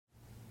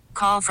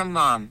call from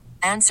mom.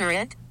 Answer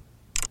it.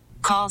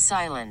 Call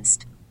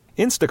silenced.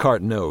 Instacart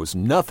knows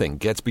nothing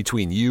gets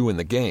between you and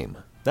the game.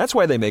 That's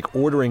why they make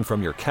ordering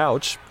from your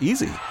couch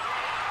easy.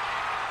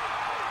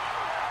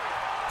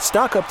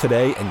 Stock up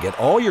today and get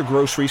all your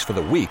groceries for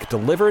the week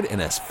delivered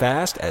in as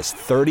fast as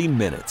 30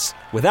 minutes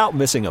without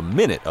missing a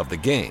minute of the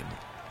game.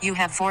 You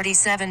have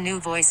 47 new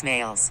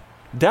voicemails.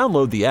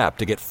 Download the app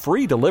to get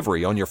free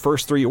delivery on your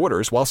first 3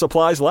 orders while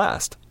supplies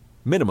last.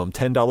 Minimum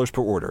 $10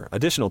 per order.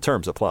 Additional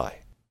terms apply.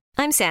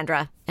 I'm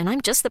Sandra, and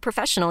I'm just the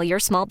professional your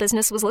small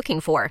business was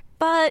looking for.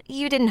 But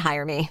you didn't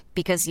hire me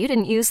because you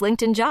didn't use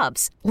LinkedIn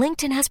Jobs.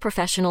 LinkedIn has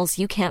professionals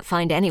you can't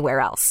find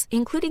anywhere else,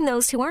 including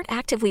those who aren't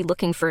actively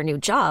looking for a new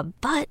job,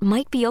 but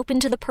might be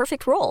open to the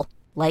perfect role,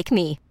 like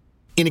me.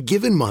 In a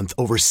given month,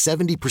 over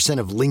 70%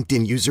 of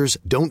LinkedIn users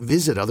don't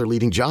visit other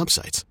leading job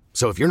sites.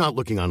 So if you're not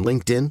looking on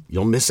LinkedIn,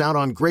 you'll miss out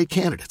on great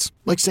candidates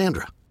like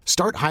Sandra.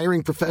 Start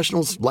hiring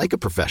professionals like a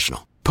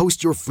professional.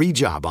 Post your free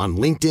job on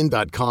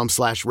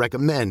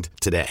linkedin.com/recommend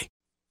today.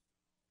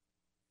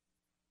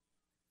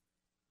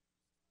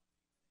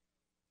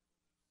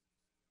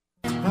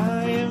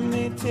 I am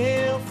a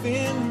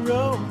tail-fin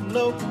road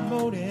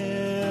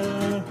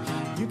locomotive.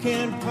 You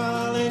can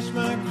polish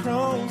my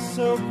chrome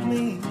so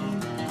clean.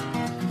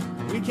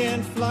 We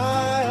can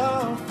fly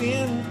off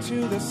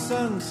into the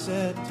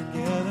sunset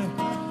together.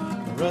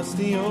 A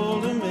rusty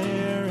old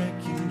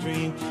American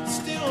dream.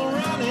 Still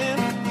running.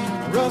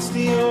 A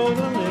rusty old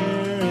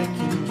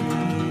American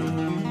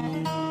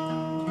dream.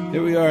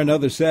 Here we are,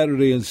 another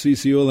Saturday in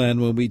CCO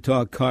land when we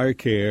talk car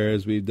care,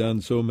 as we've done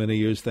so many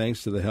years,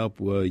 thanks to the help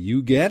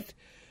you get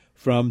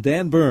from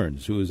Dan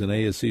Burns, who is an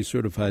ASC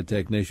certified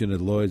technician at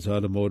Lloyd's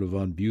Automotive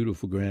on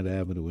beautiful Grand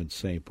Avenue in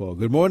St. Paul.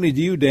 Good morning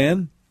to you,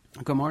 Dan.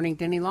 Good morning,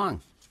 Denny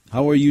Long.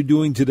 How are you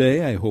doing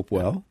today? I hope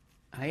well.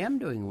 I am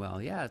doing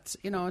well. Yeah, it's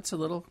it's a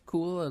little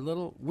cool, a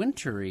little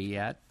wintry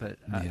yet, but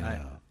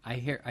Yeah. I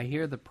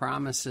hear the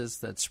promises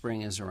that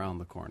spring is around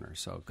the corner.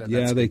 So good. Yeah,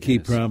 That's they good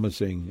keep news.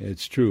 promising.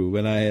 It's true.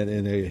 When I had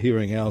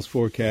hearing Al's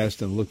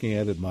forecast and looking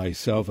at it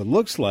myself, it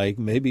looks like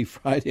maybe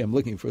Friday. I'm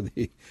looking for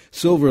the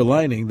silver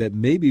lining that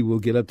maybe we'll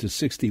get up to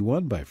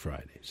 61 by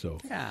Friday. So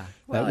Yeah,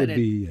 that would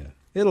be.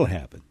 It'll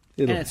happen.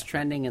 And it's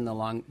trending in the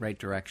right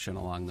direction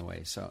along the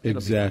way. So it'll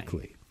Exactly.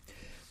 Be fine.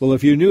 Well,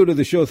 if you're new to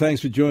the show,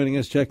 thanks for joining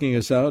us, checking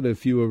us out.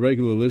 If you're a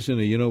regular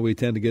listener, you know we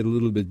tend to get a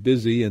little bit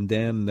busy, and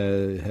Dan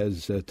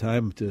has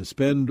time to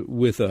spend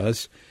with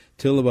us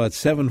till about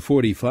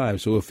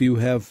 7:45. So if you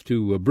have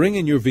to bring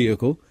in your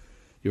vehicle,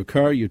 your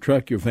car, your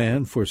truck, your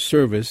van for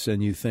service,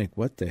 and you think,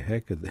 what the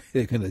heck are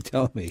they going to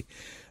tell me?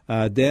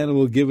 Dan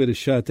will give it a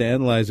shot to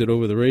analyze it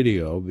over the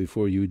radio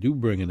before you do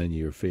bring it in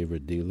your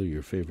favorite dealer,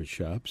 your favorite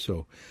shop.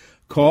 So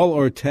call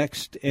or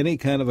text any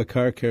kind of a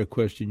car care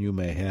question you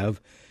may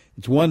have.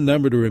 It's one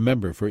number to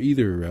remember for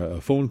either a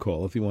phone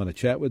call if you want to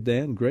chat with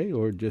Dan, great,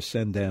 or just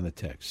send Dan a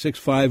text.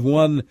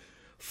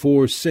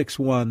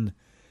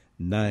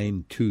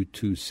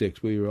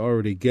 651-461-9226. We are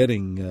already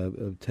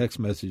getting text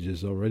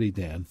messages already,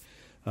 Dan,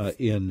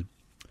 in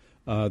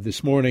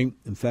this morning.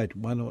 In fact,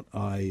 why don't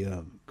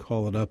I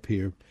call it up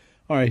here?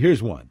 All right,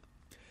 here's one.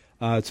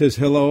 It says,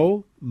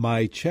 hello,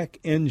 my check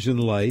engine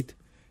light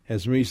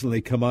has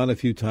recently come on a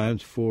few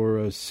times for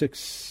a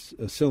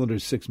cylinder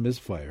 6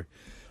 misfire.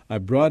 I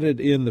brought it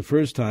in the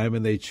first time,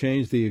 and they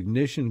changed the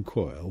ignition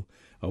coil.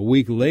 A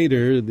week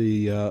later,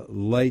 the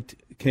light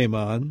came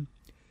on.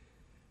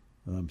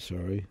 I'm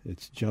sorry,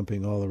 it's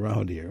jumping all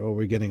around here. Oh,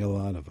 we're getting a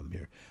lot of them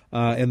here.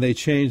 And they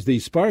changed the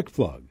spark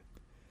plug.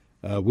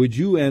 Would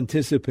you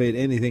anticipate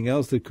anything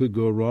else that could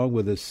go wrong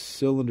with a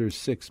cylinder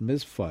 6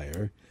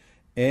 misfire?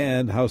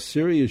 And how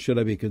serious should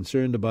I be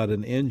concerned about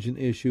an engine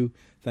issue?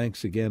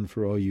 Thanks again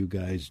for all you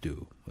guys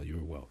do. Well,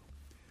 you're welcome.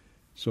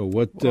 So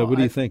what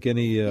do you think?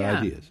 Any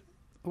ideas?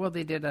 Well,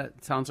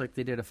 sounds like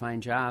they did a fine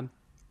job.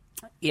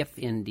 If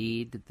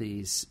indeed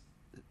these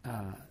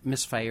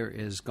misfire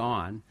is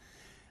gone,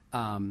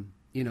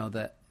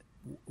 that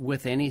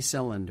with any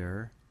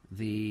cylinder,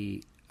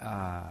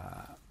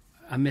 a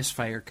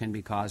misfire can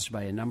be caused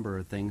by a number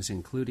of things,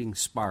 including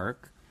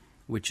spark,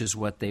 which is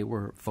what they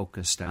were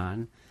focused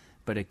on.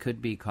 But it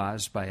could be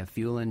caused by a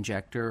fuel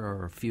injector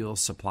or a fuel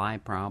supply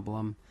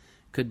problem.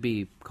 Could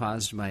be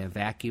caused by a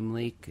vacuum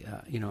leak.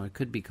 It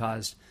could be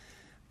caused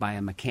by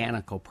a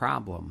mechanical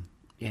problem.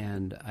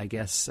 And I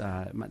guess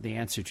the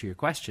answer to your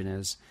question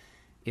is,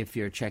 if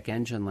your check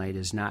engine light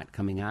is not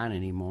coming on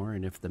anymore,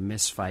 and if the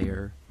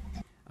misfire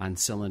on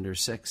cylinder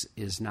 6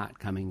 is not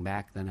coming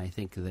back, then I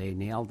think they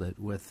nailed it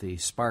with the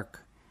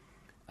spark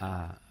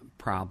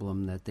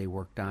problem that they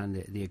worked on.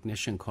 The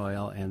ignition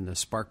coil and the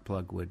spark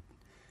plug would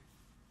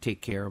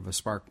take care of a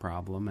spark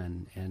problem.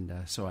 And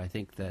so I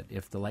think that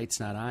if the light's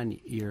not on,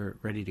 you're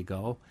ready to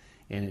go,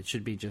 and it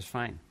should be just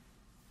fine.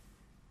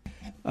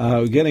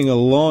 Getting a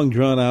long,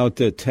 drawn-out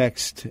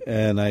text,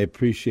 and I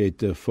appreciate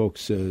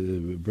folks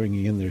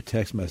bringing in their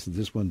text message.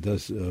 This one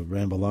does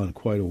ramble on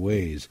quite a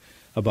ways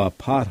about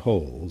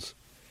potholes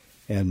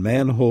and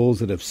manholes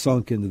that have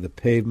sunk into the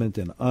pavement,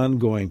 an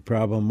ongoing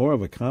problem, more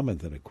of a comment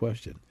than a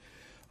question.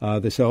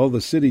 They say all the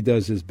city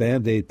does is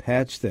Band-Aid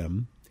patch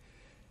them,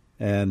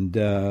 And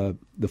the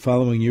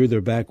following year,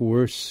 they're back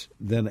worse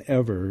than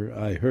ever.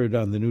 I heard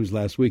on the news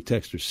last week,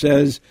 Texter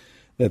says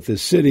that the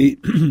city,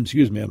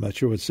 excuse me, I'm not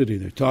sure what city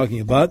they're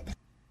talking about,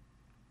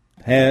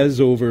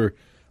 has over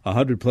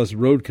 100-plus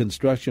road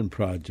construction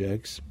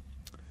projects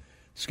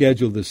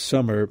scheduled this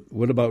summer.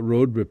 What about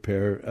road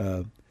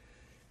repair?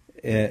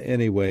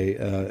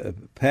 Anyway,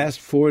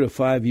 past 4 to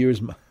 5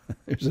 years,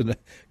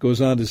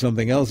 goes on to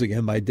something else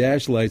again. My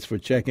dash lights for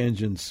check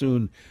engines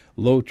soon,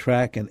 low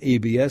track and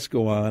ABS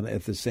go on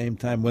at the same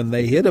time when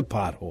they hit a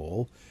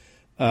pothole.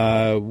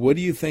 What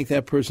do you think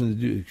that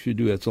person should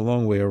do? That's a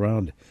long way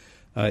around.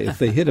 If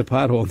they hit a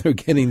pothole and they're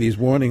getting these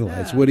warning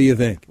lights, what do you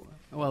think?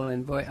 Well,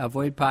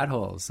 avoid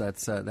potholes.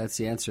 That's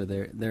the answer.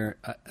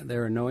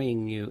 They're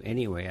annoying you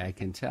anyway, I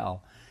can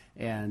tell.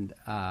 And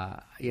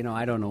I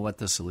don't know what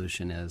the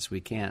solution is. We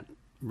can't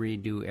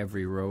redo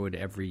every road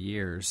every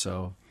year,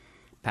 so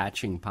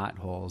patching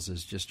potholes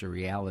is just a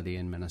reality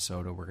in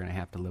Minnesota. We're going to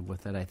have to live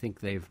with it. I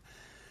think they've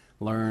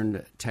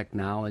learned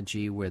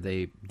technology where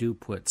they do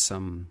put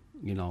some,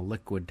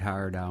 liquid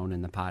tar down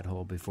in the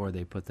pothole before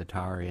they put the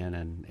tar in,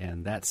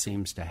 and that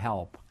seems to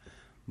help.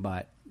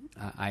 But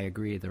I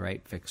agree the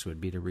right fix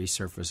would be to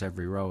resurface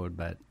every road,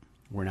 but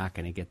we're not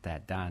going to get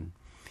that done.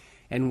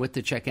 And with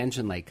the check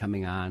engine light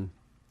coming on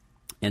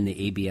and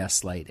the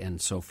ABS light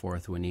and so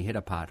forth, when you hit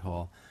a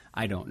pothole,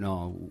 I don't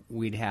know.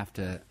 We'd have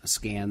to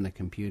scan the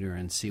computer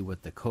and see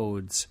what the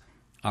codes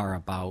are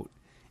about.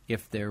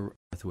 If they're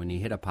when you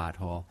hit a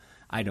pothole,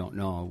 I don't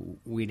know.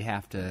 We'd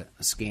have to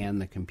scan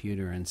the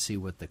computer and see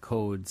what the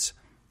codes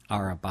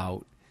are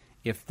about.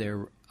 If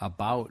they're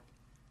about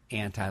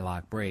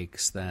anti-lock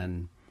brakes,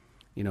 then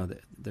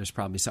there's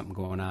probably something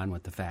going on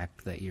with the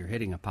fact that you're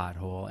hitting a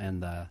pothole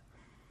and the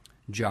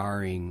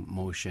jarring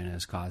motion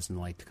is causing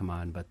the light to come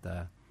on. But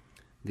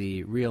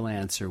the real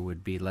answer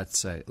would be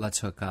let's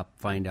hook up,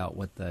 find out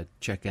what the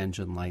check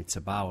engine light's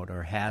about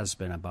or has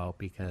been about,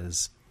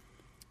 because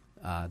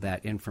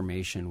that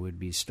information would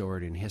be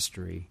stored in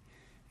history,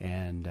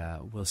 and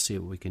we'll see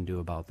what we can do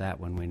about that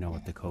when we know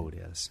what the code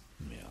is.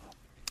 Yeah.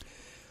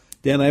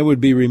 Dan, I would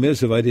be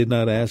remiss if I did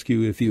not ask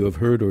you if you have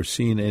heard or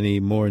seen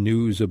any more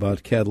news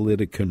about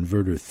catalytic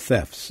converter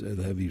thefts.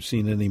 Have you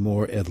seen any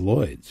more at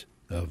Lloyd's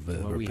of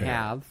repair? We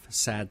have,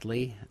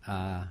 sadly.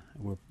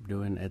 We're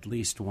doing at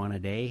least one a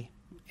day.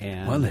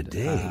 And, one a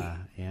day?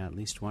 Yeah, at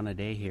least one a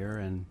day here,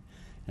 and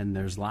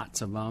there's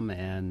lots of them,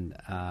 and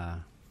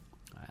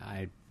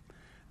I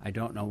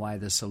don't know why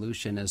the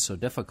solution is so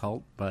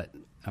difficult, but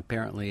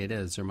apparently it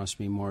is. There must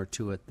be more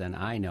to it than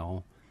I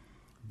know,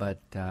 but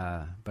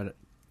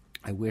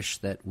I wish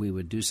that we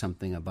would do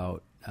something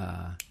about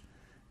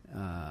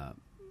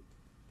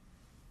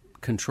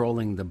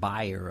controlling the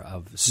buyer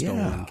of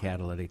stolen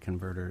catalytic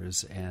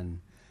converters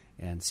and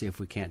see if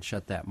we can't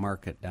shut that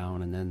market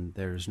down, and then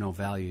there's no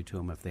value to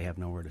them if they have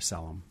nowhere to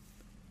sell them.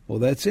 Well,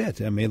 that's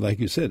it. I mean, like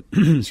you said,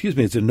 excuse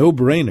me, it's a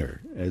no-brainer.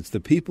 It's the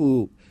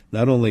people,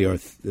 not only are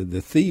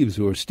the thieves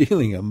who are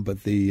stealing them,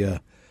 but the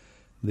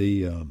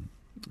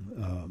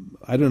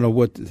I don't know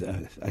what,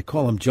 I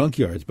call them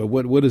junkyards, but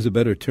what is a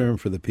better term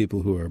for the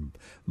people who are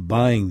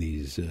buying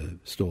these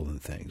stolen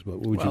things? What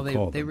would you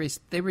call them?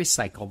 They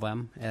recycle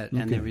them,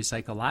 and they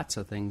recycle lots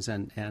of things,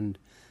 and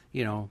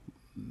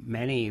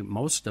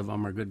most of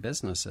them are good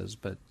businesses,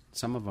 but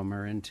some of them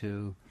are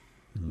into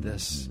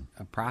this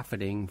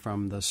profiting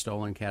from the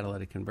stolen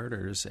catalytic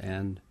converters,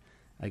 and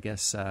I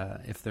guess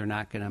if they're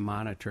not going to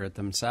monitor it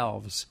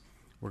themselves,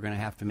 we're going to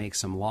have to make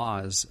some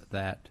laws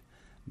that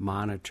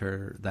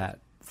monitor that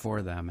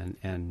for them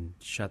and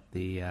shut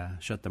the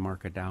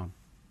market down.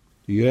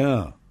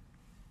 Yeah.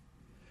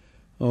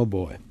 Oh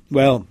boy.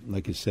 Well,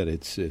 like you said,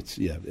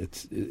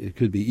 it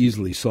could be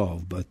easily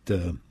solved, but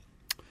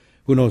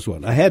who knows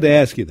what? I had to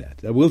ask you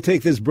that. We'll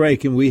take this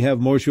break, and we have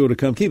more show to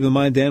come. Keep in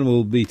mind, Dan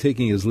will be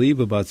taking his leave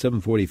about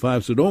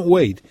 7:45, so don't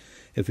wait.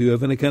 If you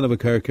have any kind of a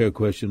car care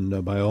question,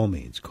 by all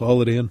means,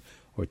 call it in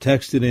or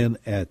text it in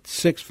at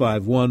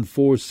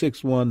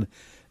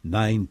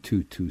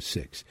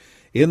 651-461-9226.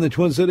 In the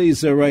Twin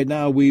Cities right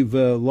now, we've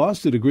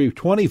lost a degree.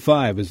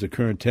 25 is the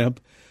current temp.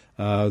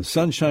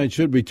 Sunshine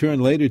should return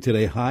later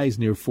today, highs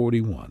near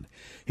 41.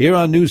 Here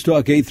on News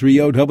Talk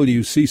 830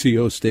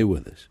 WCCO, stay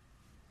with us.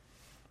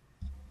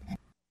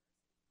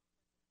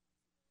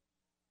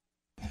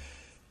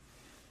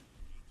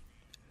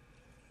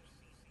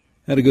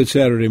 Had a good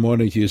Saturday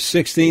morning to you.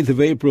 16th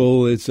of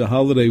April, it's a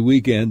holiday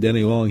weekend.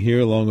 Denny Long here,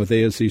 along with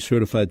ASC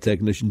certified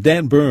technician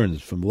Dan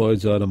Burns from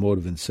Lloyd's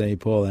Automotive in St.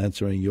 Paul,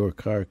 answering your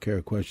car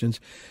care questions.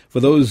 For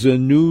those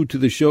new to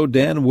the show,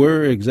 Dan,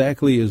 where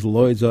exactly is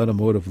Lloyd's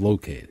Automotive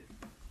located?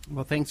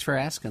 Well, thanks for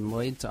asking.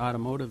 Lloyd's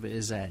Automotive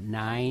is at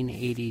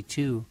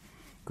 982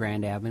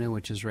 Grand Avenue,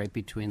 which is right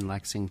between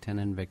Lexington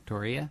and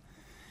Victoria.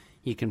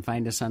 You can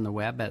find us on the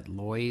web at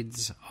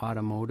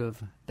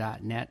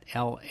lloydsautomotive.net,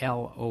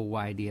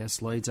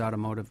 LLOYDS,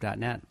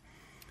 lloydsautomotive.net,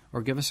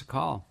 or give us a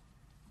call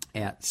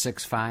at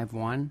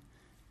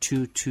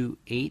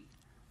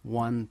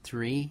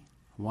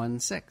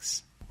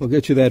 651-228-1316. We'll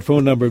get you that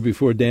phone number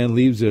before Dan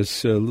leaves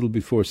us, a little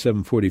before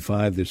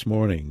 7:45 this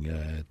morning,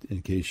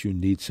 in case you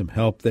need some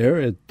help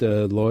there at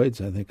Lloyd's.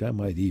 I think I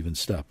might even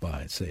stop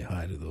by and say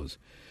hi to those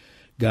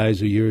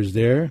guys of yours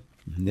there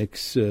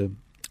next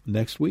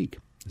week,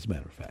 as a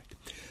matter of fact.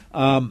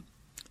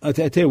 I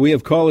tell you, we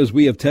have callers,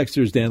 we have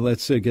texters, Dan.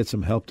 Let's get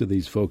some help to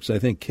these folks. I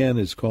think Ken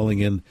is calling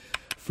in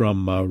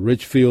from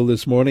Richfield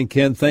this morning.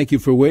 Ken, thank you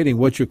for waiting.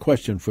 What's your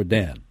question for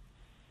Dan?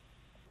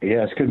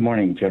 Yes, good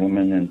morning,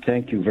 gentlemen, and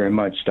thank you very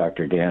much,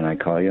 Dr. Dan, I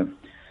call you.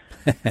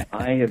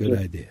 Good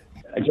idea.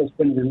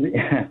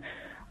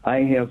 I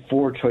have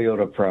 4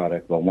 Toyota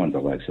products, well, one's a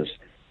Lexus,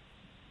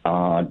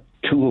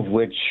 2 of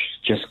which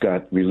just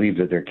got relieved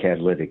of their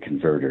catalytic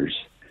converters.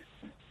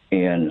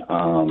 And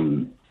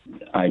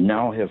I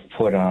now have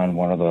put on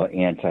one of the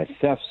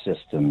anti-theft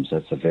systems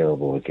that's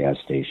available at gas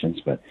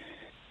stations, but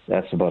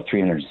that's about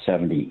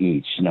 $370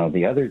 each. Now,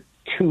 the other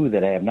 2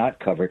 that I have not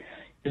covered,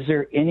 is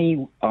there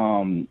any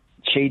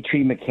shade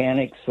tree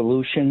mechanic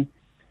solution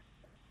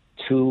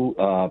to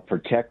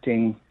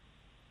protecting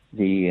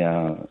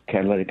the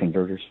catalytic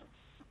converters?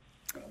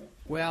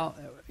 Well,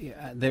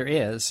 there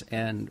is,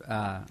 and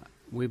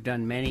we've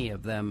done many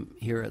of them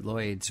here at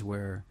Lloyd's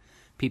where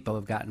people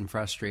have gotten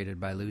frustrated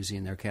by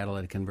losing their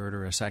catalytic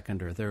converter a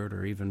second or third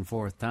or even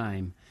fourth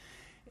time.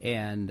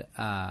 And,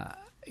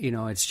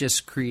 it's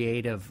just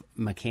creative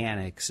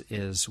mechanics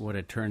is what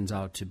it turns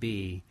out to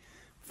be.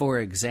 For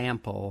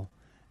example,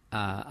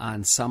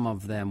 on some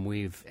of them,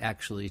 we've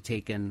actually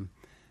taken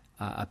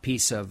a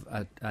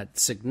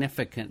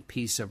significant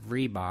piece of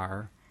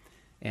rebar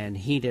and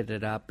heated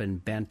it up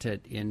and bent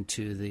it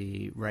into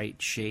the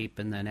right shape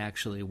and then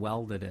actually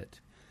welded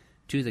it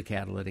to the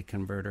catalytic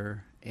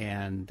converter.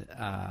 And,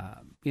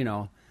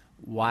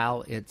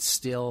 while it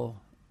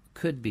still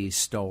could be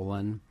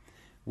stolen,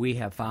 we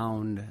have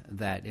found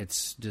that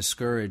it's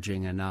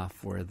discouraging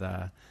enough where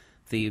the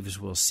thieves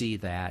will see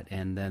that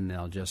and then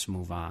they'll just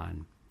move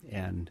on.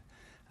 And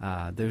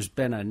there's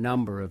been a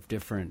number of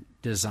different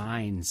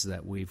designs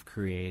that we've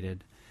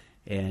created,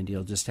 and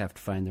you'll just have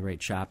to find the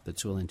right shop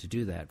that's willing to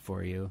do that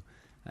for you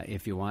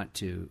if you want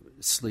to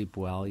sleep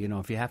well.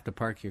 If you have to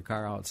park your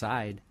car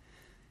outside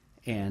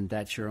and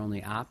that's your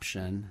only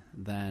option,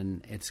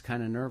 then it's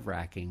kind of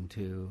nerve-wracking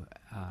to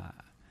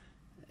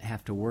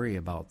have to worry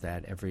about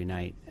that every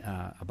night,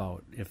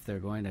 about if they're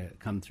going to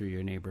come through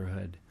your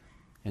neighborhood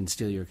and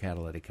steal your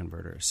catalytic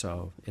converter.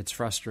 So it's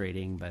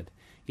frustrating, but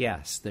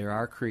yes, there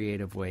are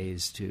creative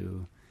ways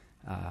to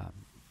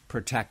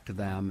protect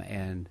them,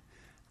 and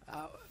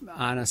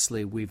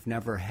honestly, we've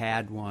never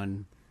had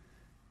one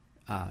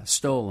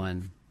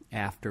stolen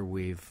after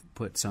we've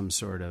put some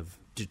sort of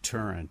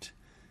deterrent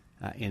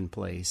in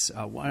place.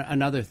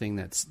 Another thing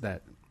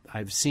that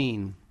I've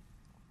seen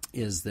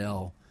is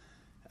they'll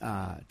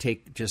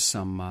take just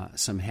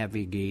some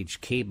heavy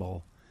gauge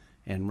cable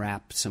and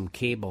wrap some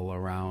cable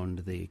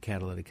around the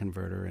catalytic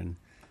converter, and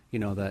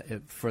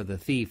for the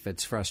thief,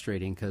 it's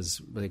frustrating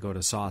because they go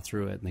to saw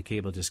through it and the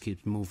cable just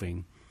keeps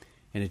moving,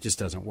 and it just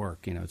doesn't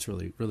work. It's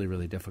really, really,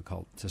 really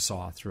difficult to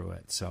saw through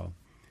it. So,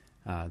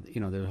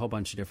 there's a whole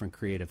bunch of different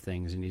creative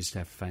things, and you just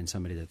have to find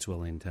somebody that's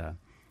willing to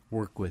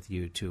work with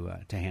you to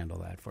handle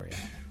that for you.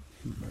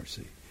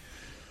 Mercy.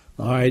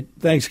 All right.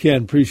 Thanks,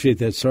 Ken. Appreciate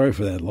that. Sorry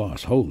for that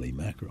loss. Holy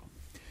mackerel.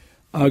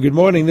 Good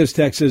morning. This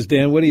text says,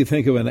 Dan, what do you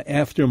think of an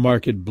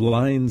aftermarket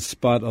blind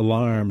spot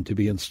alarm to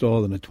be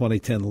installed in a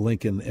 2010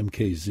 Lincoln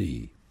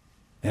MKZ?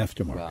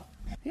 Aftermarket. Well,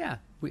 yeah.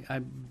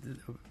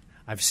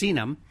 I've seen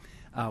them.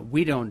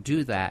 We don't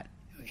do that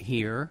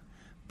here,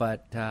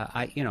 but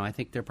I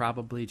think they're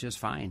probably just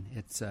fine.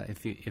 It's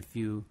if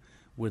you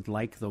would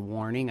like the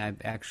warning,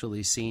 I've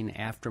actually seen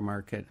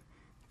aftermarket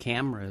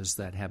cameras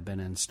that have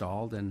been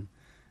installed, and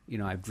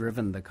I've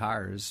driven the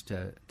cars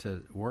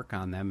to work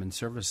on them and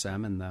service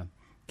them, and the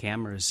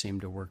cameras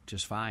seem to work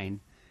just fine.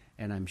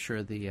 And I'm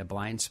sure the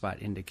blind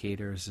spot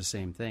indicator is the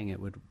same thing. It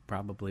would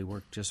probably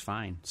work just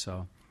fine.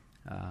 So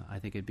I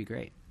think it'd be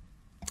great.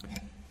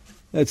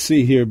 Let's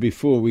see here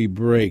before we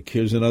break.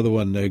 Here's another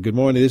one. Good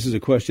morning. This is a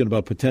question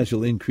about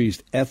potential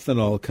increased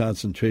ethanol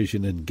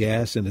concentration in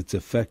gas and its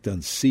effect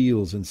on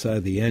seals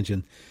inside the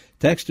engine.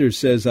 Texter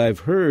says,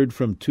 I've heard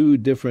from 2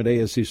 different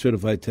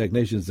ASC-certified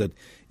technicians that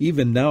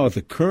even now at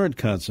the current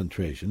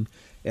concentration,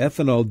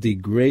 ethanol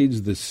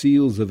degrades the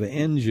seals of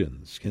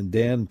engines. Can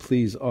Dan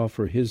please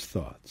offer his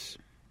thoughts?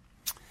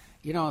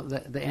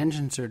 The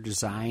engines are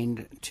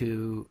designed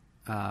to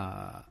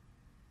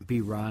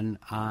be run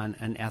on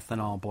an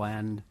ethanol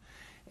blend.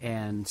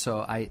 And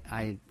so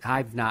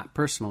I've not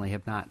personally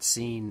have not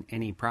seen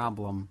any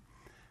problem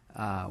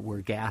where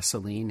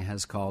gasoline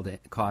has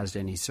caused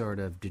any sort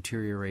of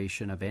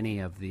deterioration of any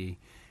of the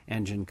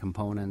engine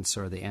components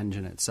or the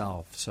engine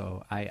itself.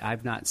 So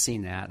I've not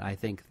seen that. I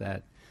think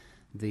that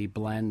the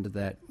blend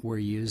that we're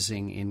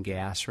using in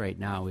gas right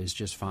now is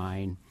just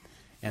fine,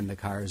 and the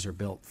cars are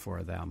built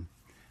for them.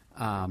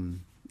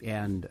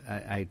 And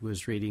I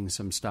was reading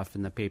some stuff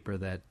in the paper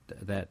that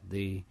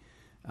the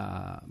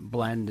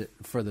blend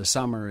for the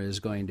summer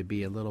is going to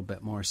be a little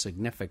bit more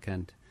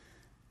significant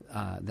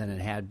than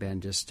it had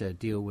been, just to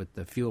deal with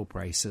the fuel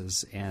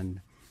prices,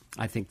 and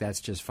I think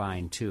that's just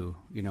fine too.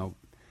 You know,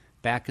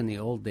 back in the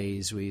old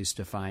days, we used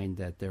to find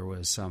that there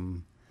was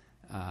some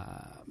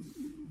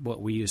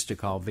what we used to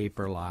call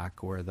vapor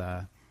lock, where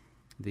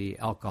the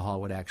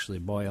alcohol would actually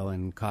boil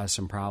and cause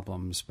some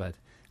problems, but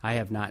I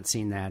have not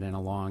seen that in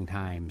a long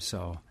time,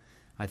 so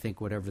I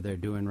think whatever they're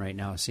doing right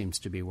now seems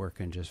to be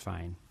working just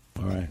fine.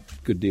 All right,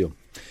 good deal.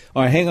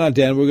 All right, hang on,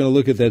 Dan. We're going to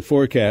look at that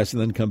forecast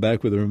and then come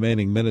back with the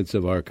remaining minutes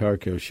of our Car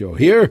Care Show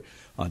here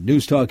on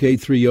News Talk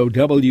 830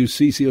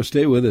 WCCO.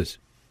 Stay with us.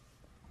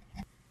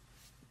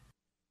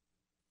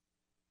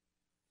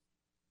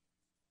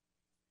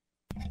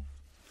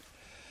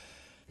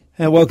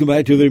 And welcome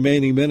back to the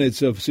remaining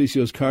minutes of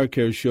CCO's Car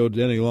Care Show.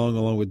 Denny Long,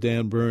 along with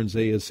Dan Burns,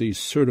 ASE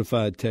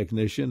certified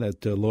technician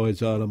at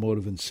Lloyd's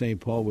Automotive in St.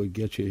 Paul. We'll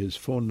get you his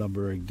phone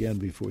number again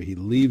before he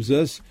leaves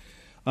us.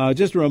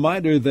 Just a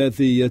reminder that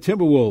the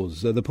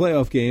Timberwolves, the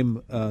playoff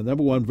game,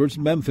 number one versus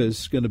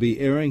Memphis, is going to be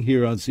airing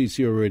here on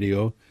CCO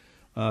Radio.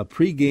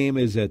 Pre-game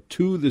is at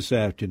 2 this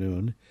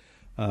afternoon.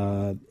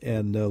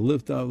 And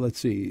lift off, let's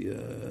see,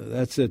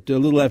 that's at a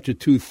little after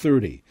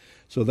 2:30.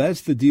 So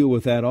that's the deal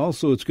with that.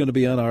 Also, it's going to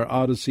be on our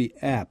Odyssey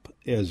app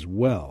as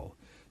well.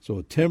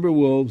 So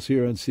Timberwolves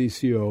here on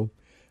CCO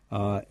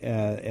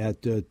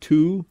at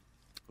 2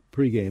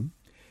 pregame.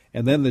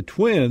 And then the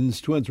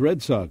Twins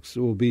Red Sox,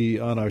 will be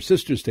on our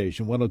sister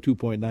station,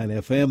 102.9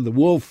 FM, The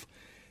Wolf.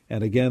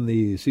 And again,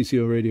 the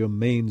CCO Radio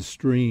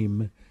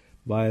mainstream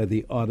via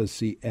the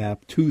Odyssey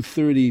app,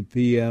 2:30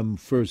 p.m.,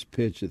 first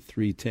pitch at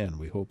 3:10.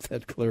 We hope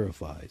that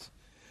clarifies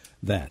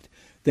that.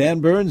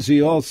 Dan Burns,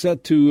 you all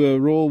set to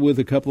roll with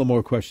a couple of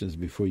more questions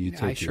before you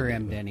take I sure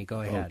am, Denny.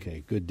 Go ahead.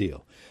 Okay, good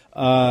deal.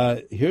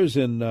 Here's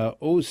an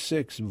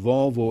 06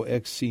 Volvo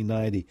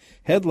XC90.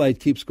 Headlight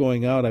keeps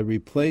going out. I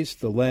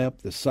replaced the lamp,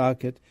 the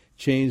socket,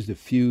 changed the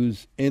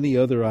fuse. Any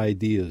other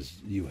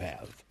ideas you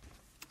have?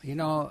 You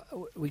know,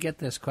 we get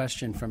this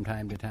question from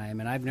time to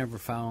time, and I've never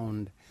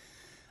found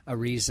a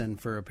reason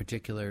for a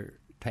particular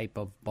type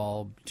of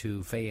bulb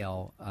to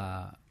fail.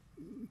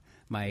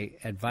 My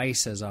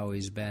advice has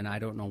always been, I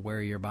don't know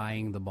where you're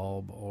buying the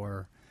bulb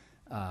or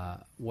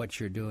what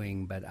you're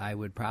doing, but I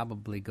would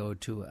probably go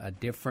to a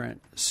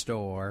different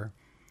store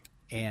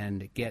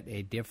and get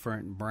a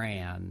different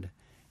brand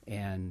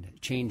and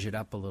change it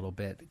up a little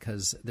bit,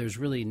 because there's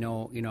really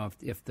no, you know,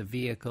 if the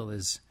vehicle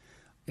is,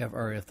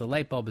 or if the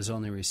light bulb is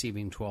only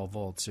receiving 12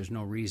 volts, there's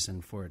no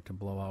reason for it to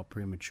blow out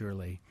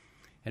prematurely.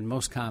 And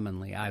most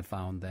commonly, I've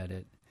found that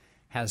it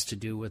has to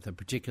do with a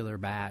particular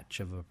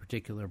batch of a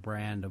particular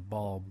brand of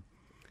bulb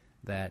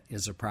that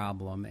is a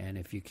problem. And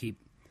if you keep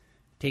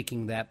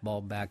taking that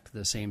bulb back to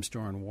the same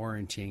store and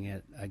warranting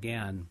it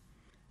again,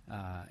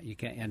 you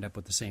can end up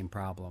with the same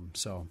problem.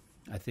 So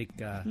I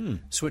think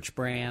switch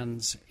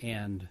brands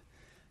and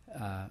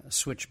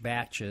switch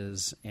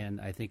batches, and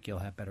I think you'll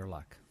have better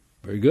luck.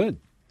 Very good.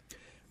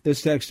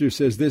 This texter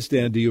says this,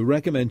 Dan, do you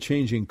recommend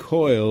changing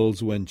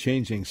coils when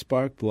changing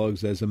spark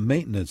plugs as a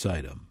maintenance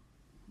item?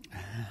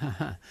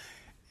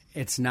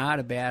 It's not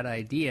a bad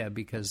idea,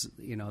 because,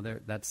 you know,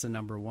 that's the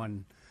number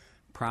one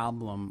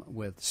problem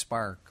with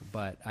spark,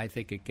 but I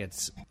think it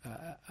gets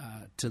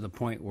to the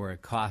point where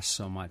it costs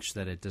so much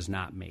that it does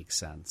not make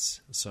sense.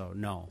 So,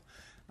 no,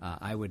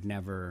 I would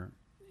never,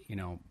 you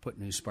know, put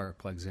new spark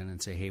plugs in and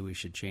say, hey, we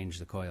should change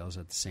the coils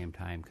at the same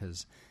time,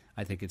 because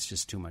I think it's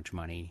just too much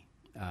money.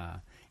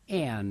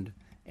 And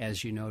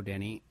as you know,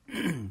 Denny,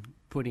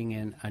 putting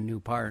in a new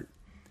part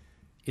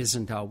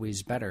isn't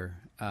always better.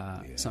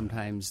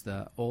 Sometimes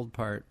the old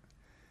part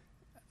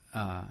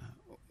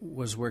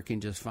was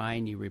working just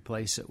fine. You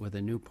replace it with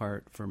a new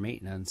part for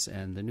maintenance,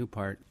 and the new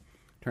part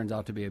turns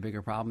out to be a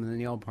bigger problem than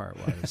the old part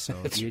was. So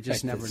you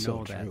just never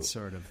know that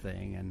sort of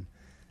thing.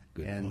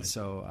 And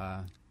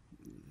so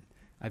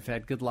I've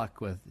had good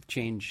luck with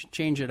change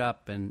it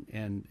up,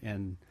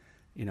 and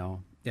you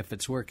know, if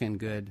it's working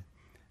good,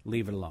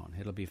 leave it alone.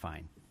 It'll be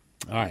fine.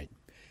 All right.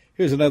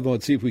 Here's another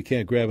one. See if we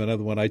can't grab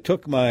another one. I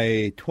took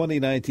my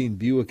 2019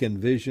 Buick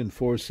Envision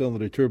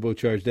 4-cylinder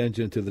turbocharged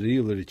engine to the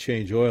dealer to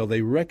change oil.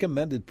 They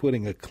recommended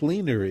putting a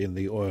cleaner in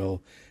the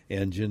oil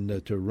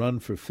engine to run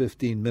for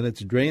 15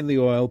 minutes, drain the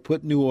oil,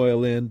 put new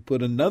oil in,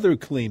 put another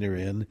cleaner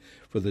in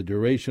for the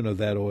duration of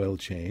that oil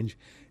change.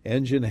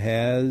 Engine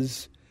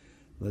has,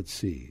 let's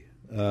see,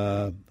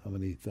 how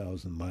many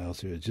thousand miles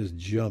here? It just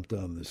jumped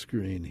on the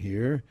screen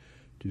here.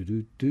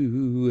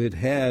 It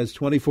has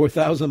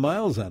 24,000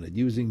 miles on it,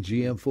 using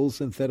GM full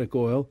synthetic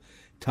oil,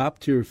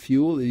 top-tier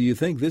fuel. Do you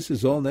think this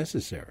is all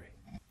necessary?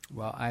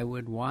 Well, I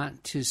would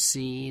want to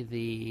see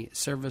the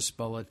service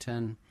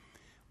bulletin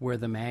where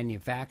the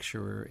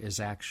manufacturer is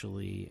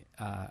actually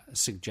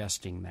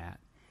suggesting that.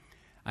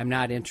 I'm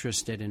not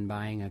interested in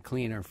buying a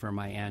cleaner for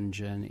my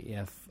engine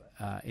if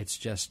it's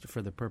just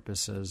for the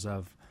purposes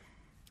of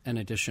an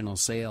additional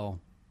sale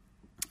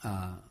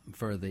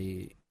for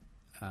the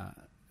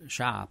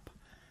shop.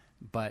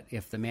 But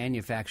if the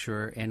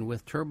manufacturer, and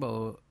with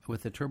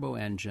the turbo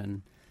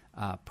engine,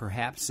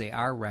 perhaps they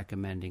are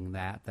recommending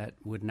that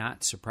would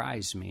not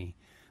surprise me.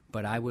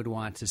 but I would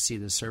want to see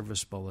the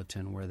service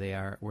bulletin where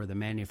the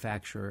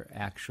manufacturer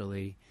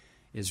actually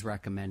is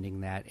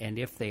recommending that. And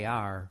if they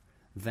are,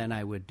 then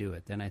I would do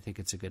it. Then I think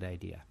it's a good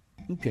idea.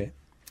 Okay.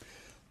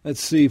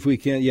 Let's see if we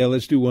can. Yeah,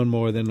 let's do one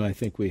more. Then I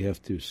think we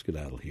have to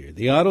skedaddle here.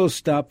 The auto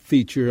stop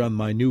feature on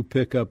my new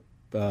pickup,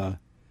 could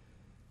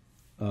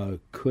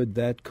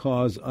that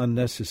cause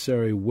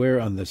unnecessary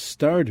wear on the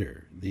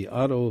starter? The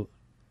auto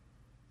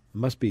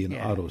must be an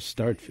auto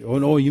start. Oh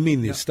no, you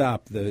mean the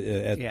stop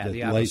at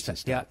the lights and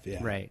stuff?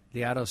 Yeah, right.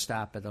 The auto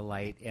stop at the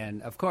light,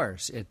 and of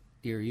course,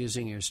 you're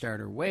using your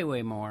starter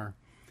way more.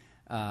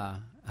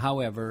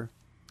 However,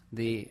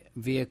 the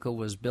vehicle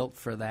was built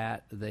for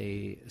that.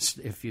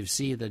 If you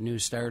see the new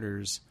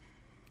starters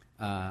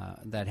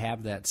that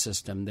have that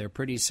system, they're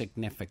pretty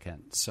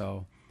significant.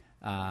 So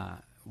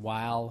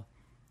while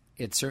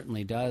it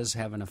certainly does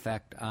have an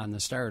effect on the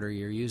starter,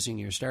 you're using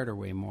your starter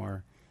way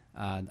more.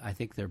 I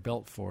think they're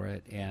built for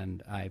it,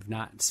 and I've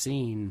not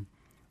seen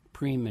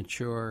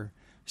premature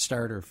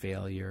starter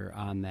failure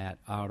on that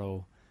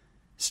auto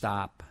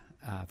stop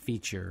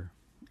feature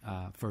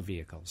for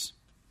vehicles.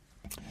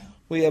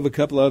 We have a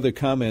couple other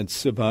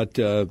comments about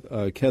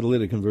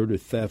catalytic converter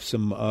theft,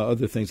 some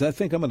other things. I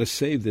think I'm going to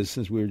save this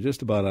since we're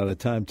just about out of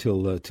time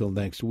till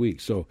next week.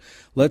 So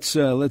let's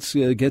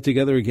get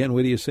together again.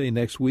 What do you say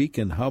next week?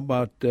 And how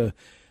about a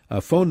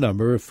phone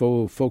number if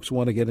folks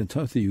want to get in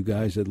touch with you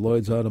guys at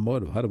Lloyd's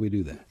Automotive? How do we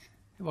do that?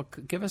 Well,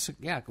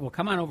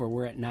 come on over.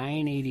 We're at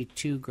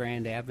 982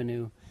 Grand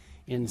Avenue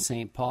in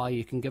St. Paul.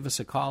 You can give us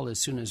a call as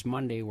soon as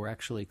Monday. We're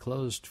actually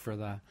closed for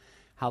the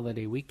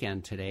holiday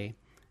weekend today.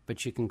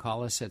 But you can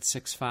call us at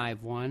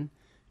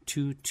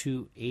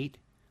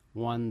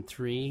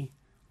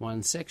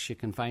 651-228-1316. You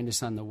can find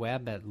us on the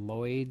web at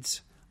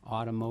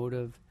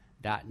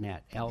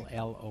lloydsautomotive.net,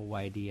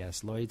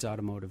 LLOYDS,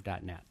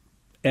 lloydsautomotive.net.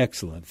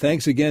 Excellent.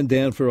 Thanks again,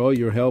 Dan, for all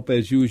your help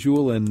as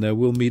usual, and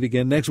we'll meet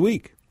again next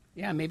week.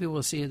 Yeah, maybe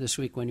we'll see you this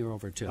week when you're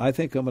over, too. I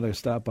think I'm going to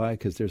stop by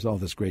because there's all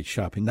this great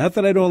shopping. Not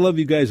that I don't love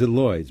you guys at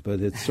Lloyd's, but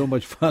it's so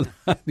much fun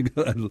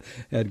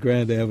at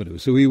Grand Avenue.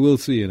 So we will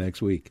see you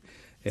next week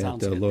at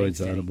Lloyd's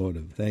Thanks,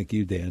 Automotive. Thank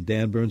you, Dan.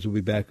 Dan Burns will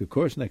be back, of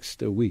course,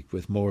 next week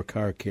with more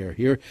car care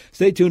here.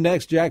 Stay tuned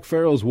next. Jack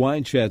Farrell's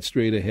Wine Chat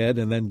straight ahead,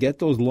 and then get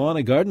those lawn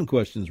and garden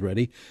questions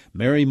ready.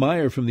 Mary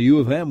Meyer from the U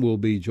of M will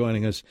be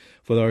joining us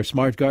for our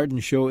Smart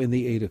Garden Show in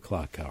the 8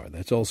 o'clock hour.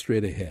 That's all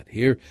straight ahead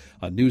here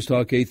on News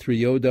Talk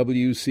 830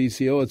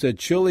 WCCO. It's a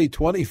chilly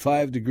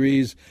 25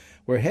 degrees.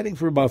 We're heading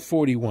for about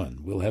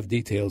 41. We'll have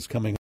details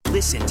coming up.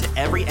 Listen to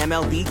every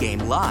MLB game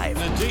live.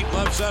 In the deep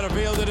left center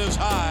field, it is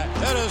high,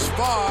 it is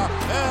far,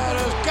 it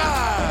is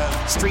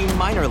gone. Stream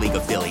minor league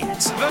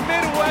affiliates. The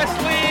Midwest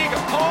League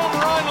home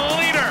run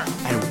leader.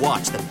 And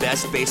watch the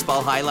best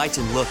baseball highlights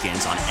and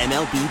look-ins on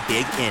MLB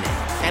Big Inning.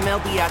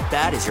 MLB At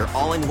Bat is your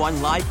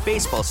all-in-one live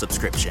baseball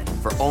subscription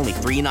for only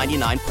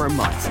 $3.99 per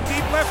month.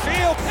 Deep left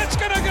field, it's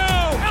gonna go.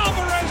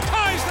 Alvarez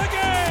ties the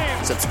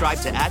game. Subscribe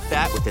to At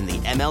Bat within the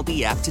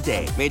MLB app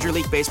today. Major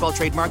League Baseball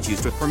trademarks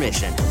used with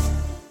permission.